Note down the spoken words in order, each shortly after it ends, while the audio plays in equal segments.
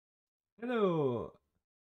Hello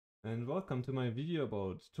and welcome to my video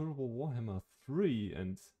about Total War Warhammer 3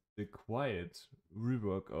 and the quiet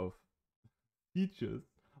rework of features.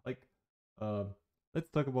 Like, uh,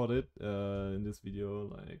 let's talk about it in this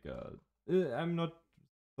video. I'm not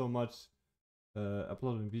so much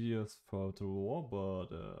uploading videos for Total War,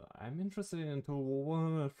 but I'm interested in Total War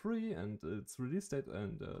Warhammer 3 and its release date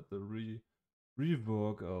and the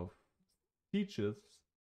rework of features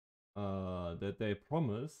that they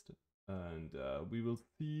promised, and we will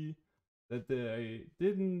see that they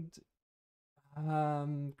didn't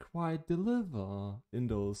quite deliver in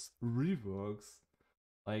those reworks.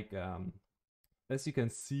 Like as you can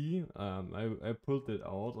see, I pulled it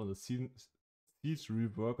out on the Siege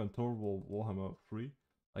rework on Total War Warhammer 3.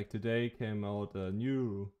 Like today came out a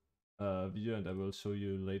new video, and I will show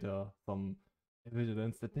you later some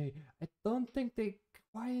evidence that I don't think they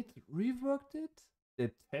quite reworked it.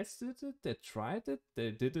 They tested it, they tried it,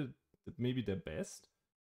 they did it maybe their best,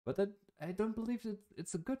 but I don't believe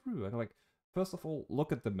it's a good rework. Like, first of all,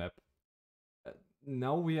 look at the map.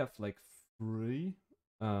 Now we have like 3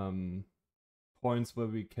 points where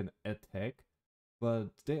we can attack, but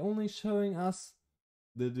they only showing us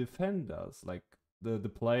the defenders. Like the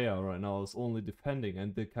player right now is only defending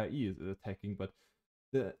and the KI is attacking, but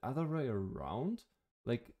the other way around,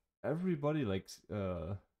 like everybody likes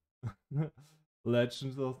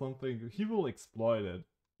legends or something, he will exploit it.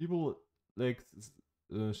 He will like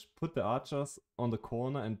put the archers on the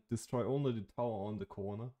corner and destroy only the tower on the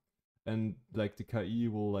corner, and like the KI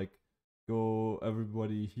will like go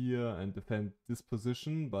everybody here and defend this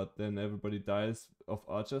position, but then everybody dies of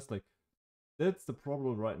archers. Like, that's the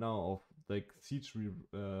problem right now of like sieges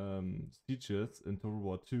in Total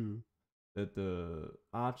War 2, that the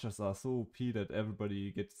archers are so OP that everybody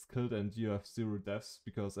gets killed and you have 0 deaths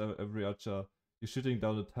because every archer, you're shooting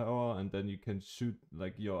down the tower and then you can shoot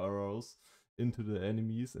like your arrows into the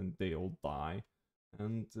enemies and they all die.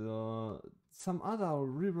 And some other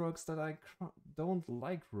reworks that I don't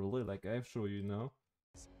like really, like I've shown you now.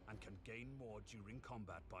 And can gain more during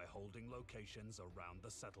combat by holding locations around the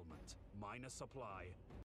settlement. Minor supply.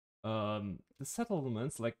 The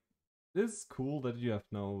settlements, like, it's cool that you have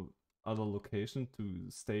now other location to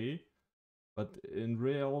stay, but in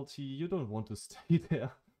reality you don't want to stay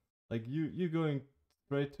there. Like you're going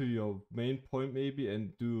straight to your main point maybe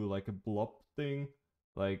and do like a blob thing.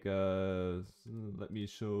 Like let me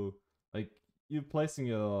show, like you're placing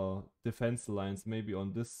your defense lines maybe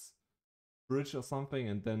on this bridge or something,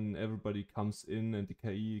 and then everybody comes in and the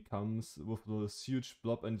KI comes with this huge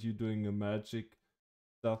blob and you doing a magic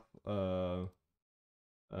stuff,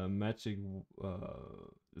 magic,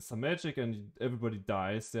 some magic, and everybody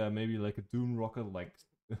dies there. Maybe like a doom rocket, like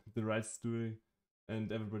the Reds doing,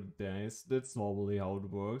 and everybody dies. That's normally how it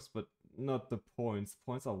works, but not the points.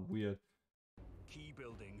 Points are weird. Key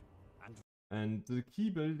building and the key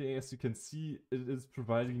building, as you can see, it is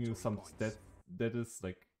providing you some stats that is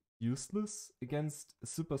like useless against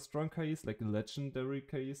super strong KIs, like legendary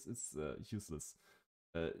KIs. It's useless.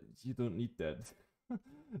 You don't need that.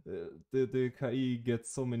 The KI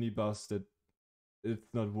gets so many buffs that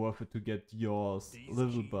it's not worth it to get yours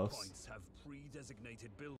little buffs. Have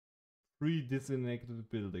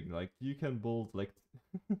pre-designated building. Like you can build like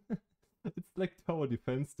it's like tower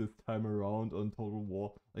defense this time around on Total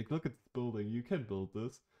War. Like, look at this building. You can build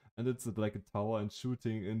this, and it's like a tower and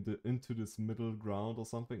shooting into this middle ground or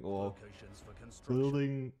something, or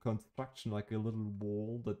building construction like a little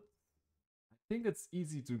wall that I think it's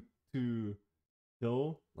easy to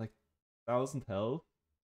kill, like 1,000 health.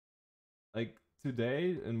 Like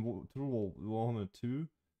today in Total Warhammer 2,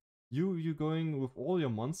 you going with all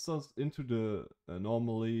your monsters into the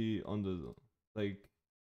normally on the like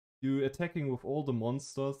you attacking with all the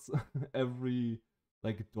monsters every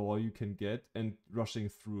like door you can get and rushing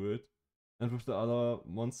through it, and with the other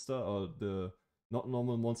monster or the not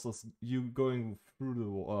normal monsters, you going through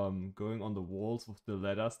the going on the walls with the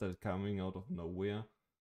ladders that are coming out of nowhere.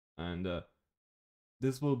 And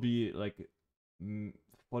this will be like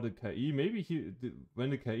for the KI, maybe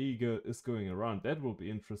when the KI is going around, that will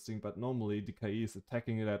be interesting, but normally the KI is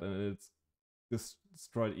attacking that and it's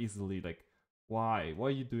destroyed easily. Like, why are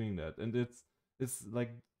you doing that? And it's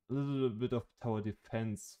like a little bit of tower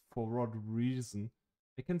defense. For what reason?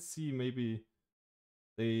 I can see maybe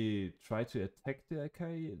they try to attack the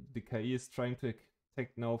KI. The KI is trying to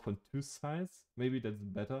attack now from 2 sides. Maybe that's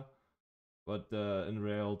better, but in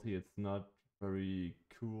reality it's not very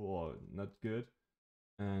cool or not good.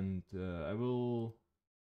 And I will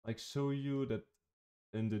like show you that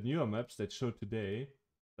in the newer maps that showed today.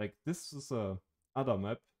 Like, this is a other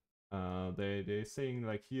map. They saying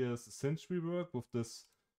like, here's a Singe rework with this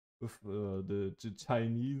with the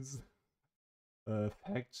Chinese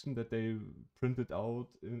faction that they printed out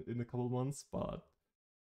in a couple months, but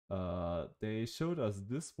they showed us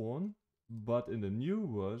this one, but in the new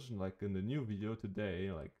version, like in the new video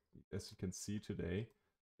today, like as you can see today,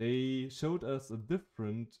 they showed us a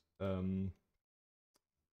different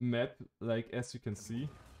map, like as you can see.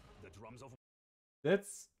 The drums of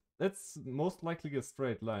That's most likely a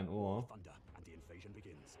straight line, or thunder, and the invasion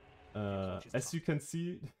begins. as you can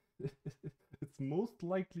see, it's most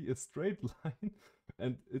likely a straight line,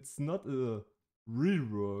 and it's not a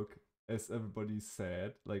rework as everybody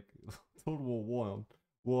said. Like Total War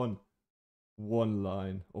 1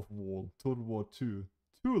 line of wall, Total War 2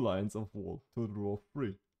 lines of wall, Total War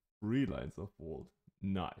 3 lines of wall.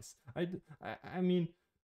 Nice. I mean,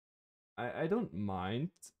 I don't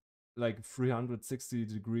mind like 360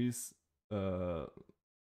 degrees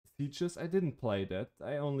features. I didn't play that.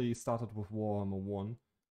 I only started with Warhammer 1,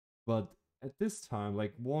 but at this time,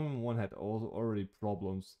 like Warhammer 1 had already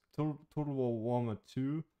problems. Total War Warhammer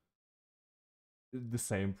 2, the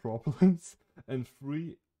same problems, and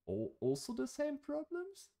 3 also the same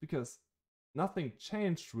problems, because nothing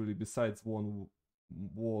changed really besides one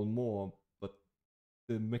wall more, but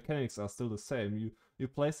the mechanics are still the same. You're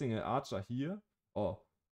placing an archer here, or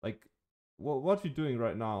like what you're doing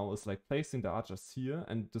right now is like placing the archers here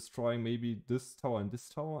and destroying maybe this tower and this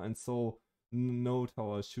tower, and so no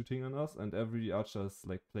tower is shooting on us, and every archer is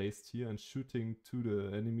like placed here and shooting to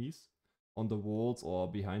the enemies on the walls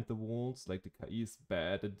or behind the walls. Like the KI is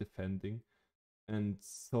bad at defending, and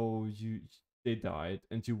so they died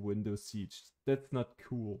and you win the siege. That's not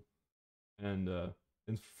cool. And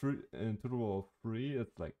in Total War 3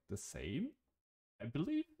 it's like the same. I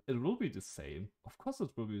believe it will be the same. Of course it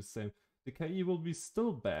will be the same. The KI will be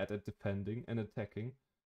still bad at defending and attacking.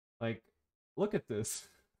 Like, look at this.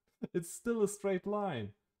 It's still a straight line.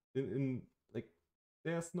 In like,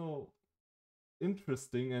 there's no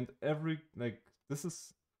interesting, and every, like, this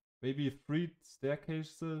is maybe 3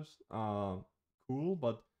 staircases are cool,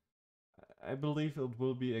 but I believe it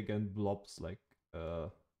will be again blobs like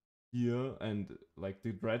here, and like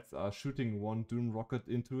the dreads are shooting one doom rocket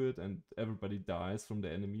into it and everybody dies from the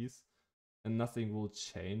enemies, and nothing will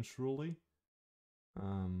change really.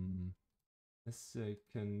 As I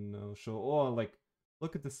can show, or like,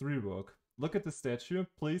 look at this rework. Look at the statue,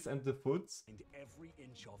 please, and the foots. And every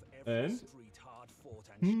inch of every And street hard fought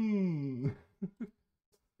and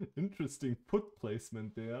interesting foot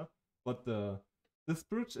placement there. But this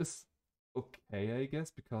bridge is okay, I guess,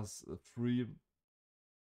 because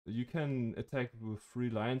you can attack with 3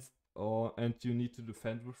 lines, and you need to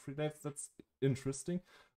defend with 3 lines. That's interesting.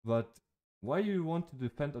 But why you want to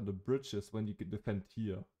defend on the bridges when you can defend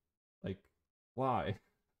here? Like, why?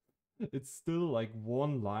 It's still like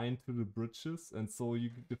 1 line to the bridges, and so you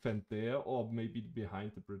can defend there, or maybe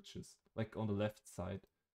behind the bridges, like on the left side.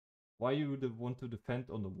 Why you would want to defend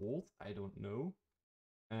on the walls, I don't know.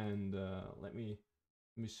 And let me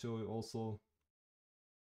show you also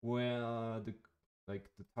where the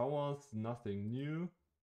towers, nothing new,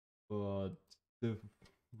 but the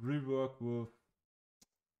rework with,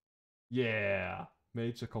 yeah,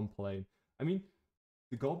 major complaint. I mean,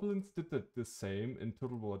 the goblins did the same in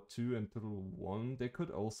Total War 2 and Total War 1. They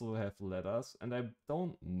could also have ladders, and I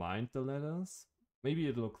don't mind the ladders. Maybe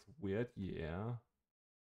it looks weird, yeah.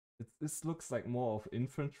 This looks like more of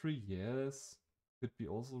infantry, yes. Could be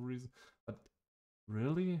also a reason. But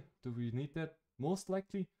really, do we need that? Most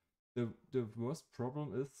likely, the worst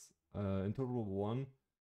problem is in Total War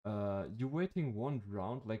 1, you're waiting 1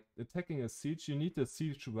 round, like attacking a siege, you need a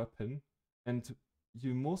siege weapon, and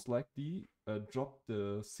you most likely drop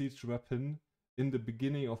the siege weapon in the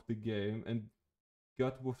beginning of the game and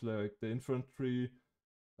got with like the infantry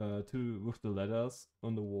with the ladders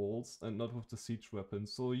on the walls and not with the siege weapon.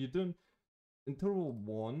 So you don't, in Total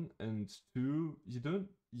War 1 and 2, you don't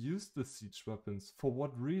use the siege weapons. For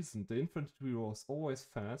what reason? The infantry was always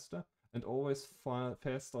faster and always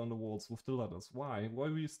faster on the walls with the ladders. Why? Why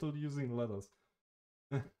were you still using ladders?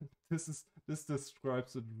 This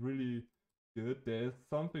describes it really good. There's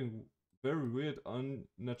something very weird,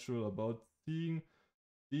 unnatural about seeing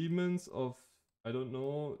demons of, I don't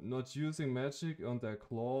know, not using magic on their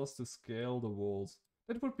claws to scale the walls.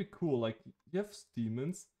 That would be cool. Like, you have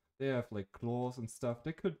demons, they have like claws and stuff.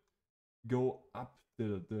 They could go up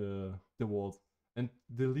the walls and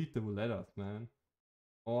delete the ladders, man.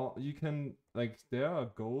 Or you can, like, there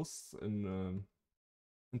are ghosts in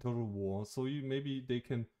Total War, so maybe they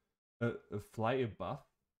can fly above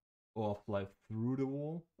or fly through the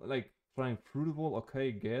wall. Like, flying through the wall, okay,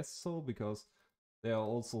 I guess so, because there are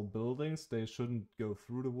also buildings, they shouldn't go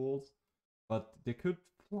through the walls. But they could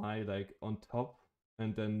fly like on top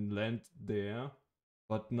and then land there,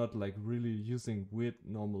 but not like really using weird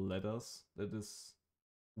normal ladders. That is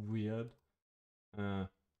weird.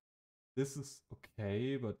 This is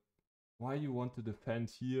okay, but why you want to defend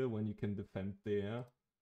here when you can defend there?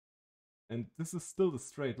 And this is still the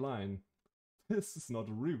straight line. This is not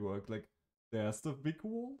a rework. Like, there's the big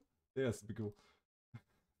wall, there's the big wall.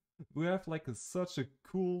 We have like such a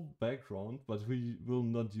cool background, but we will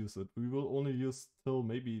not use it. We will only use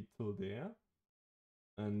maybe till there,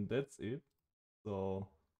 and that's it. So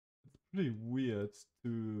it's pretty weird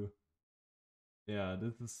to, yeah,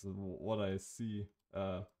 this is what I see.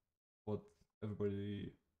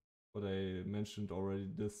 What I mentioned already.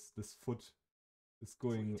 This foot is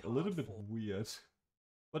going a little bit weird,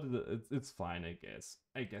 but it's fine, I guess.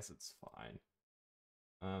 I guess it's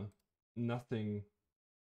fine. Nothing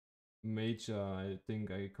major I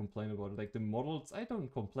think I complain about. Like the models, I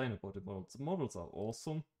don't complain about the models. The models are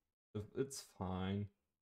awesome. It's fine.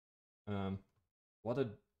 What I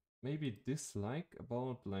maybe dislike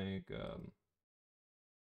about like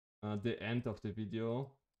the end of the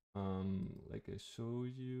video, like I show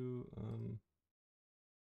you,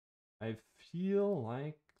 I feel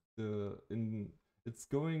like it's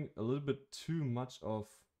going a little bit too much of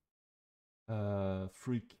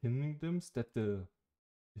Free Kingdoms, that the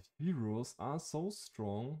heroes are so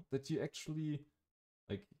strong that you actually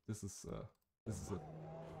like this is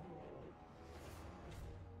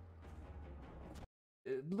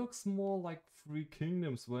it looks more like Free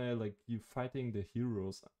Kingdoms where like you fighting the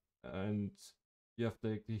heroes and you have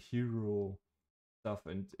like the hero stuff,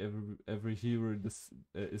 and every hero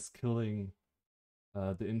is killing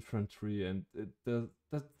the infantry, and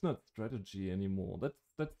that's not strategy anymore.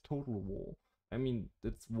 That's Total War. I mean,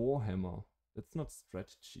 that's Warhammer. That's not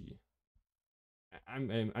strategy.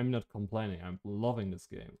 I'm not complaining. I'm loving this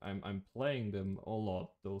game. I'm playing them a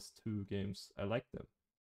lot. Those two games, I like them.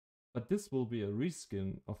 But this will be a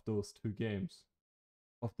reskin of those two games,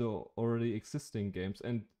 of the already existing games,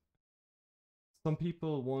 and some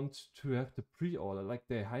people want to have the pre-order. Like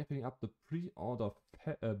they're hyping up the pre-order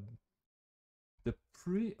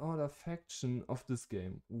faction of this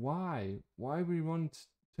game. Why? Why we want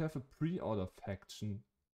to have a pre-order faction?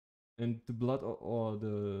 And the blood or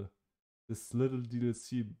this little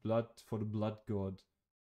DLC, blood for the blood god,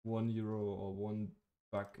 €1 or $1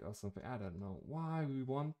 or something. I don't know why we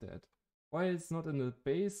want that. Why it's not in the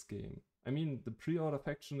base game? I mean, the pre-order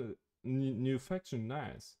faction, new faction,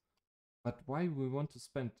 nice. But why we want to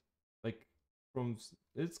spend like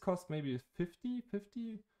it's cost maybe 50,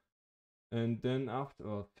 and then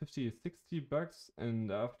after 50, $60,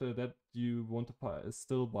 and after that you want to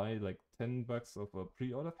still buy like $10 of a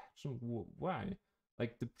pre-order faction. Why?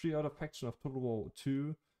 Like the pre-order faction of Total War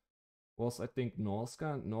 2 was, I think,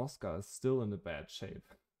 Norska. Norska is still in a bad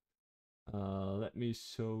shape. Let me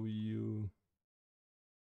show you.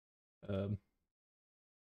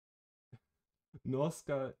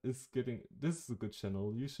 Norska is getting. This is a good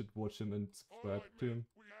channel. You should watch him and subscribe to him.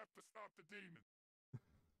 We have to stop the demon.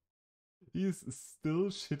 He's still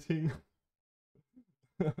shitting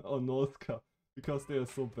on Norska because they are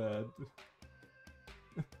so bad.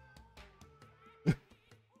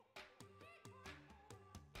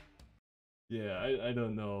 Yeah, I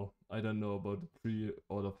don't know. I don't know about the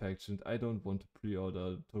pre-order faction. I don't want to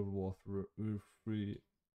pre-order Total War 3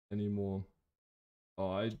 anymore.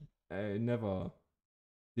 Oh, I never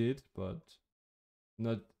did, but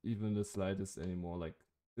not even the slightest anymore. Like,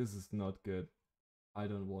 this is not good. I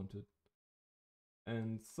don't want it.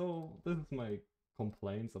 And so this is my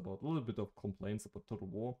complaints about, a little bit of complaints about Total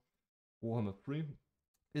War Warhammer 3.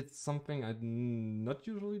 It's something I not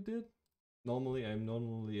usually did. Normally I'm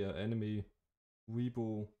an anime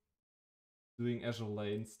weebo doing Azure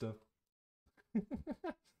Lane stuff.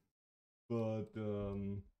 But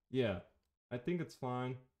yeah, I think it's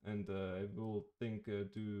fine, and I will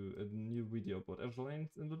do a new video about Azure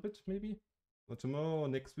Lanes in a bit, maybe, or tomorrow or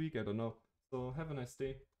next week, I don't know. So have a nice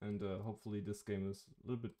day, and hopefully this game is a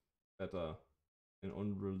little bit better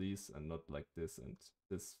on release and not like this, and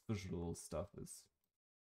this visual stuff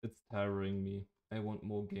it's tiring me. I want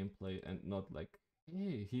more gameplay and not like,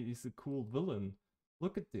 hey, he is a cool villain.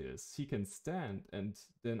 Look at this, he can stand, and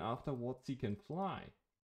then afterwards he can fly.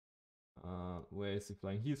 Where is he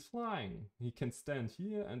flying? He's flying. He can stand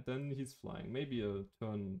here and then he's flying. Maybe a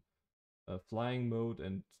turn flying mode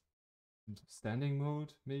and standing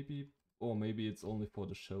mode, maybe. Or maybe it's only for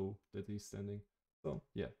the show that he's standing. So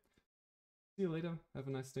yeah. See you later. Have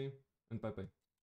a nice day and bye bye.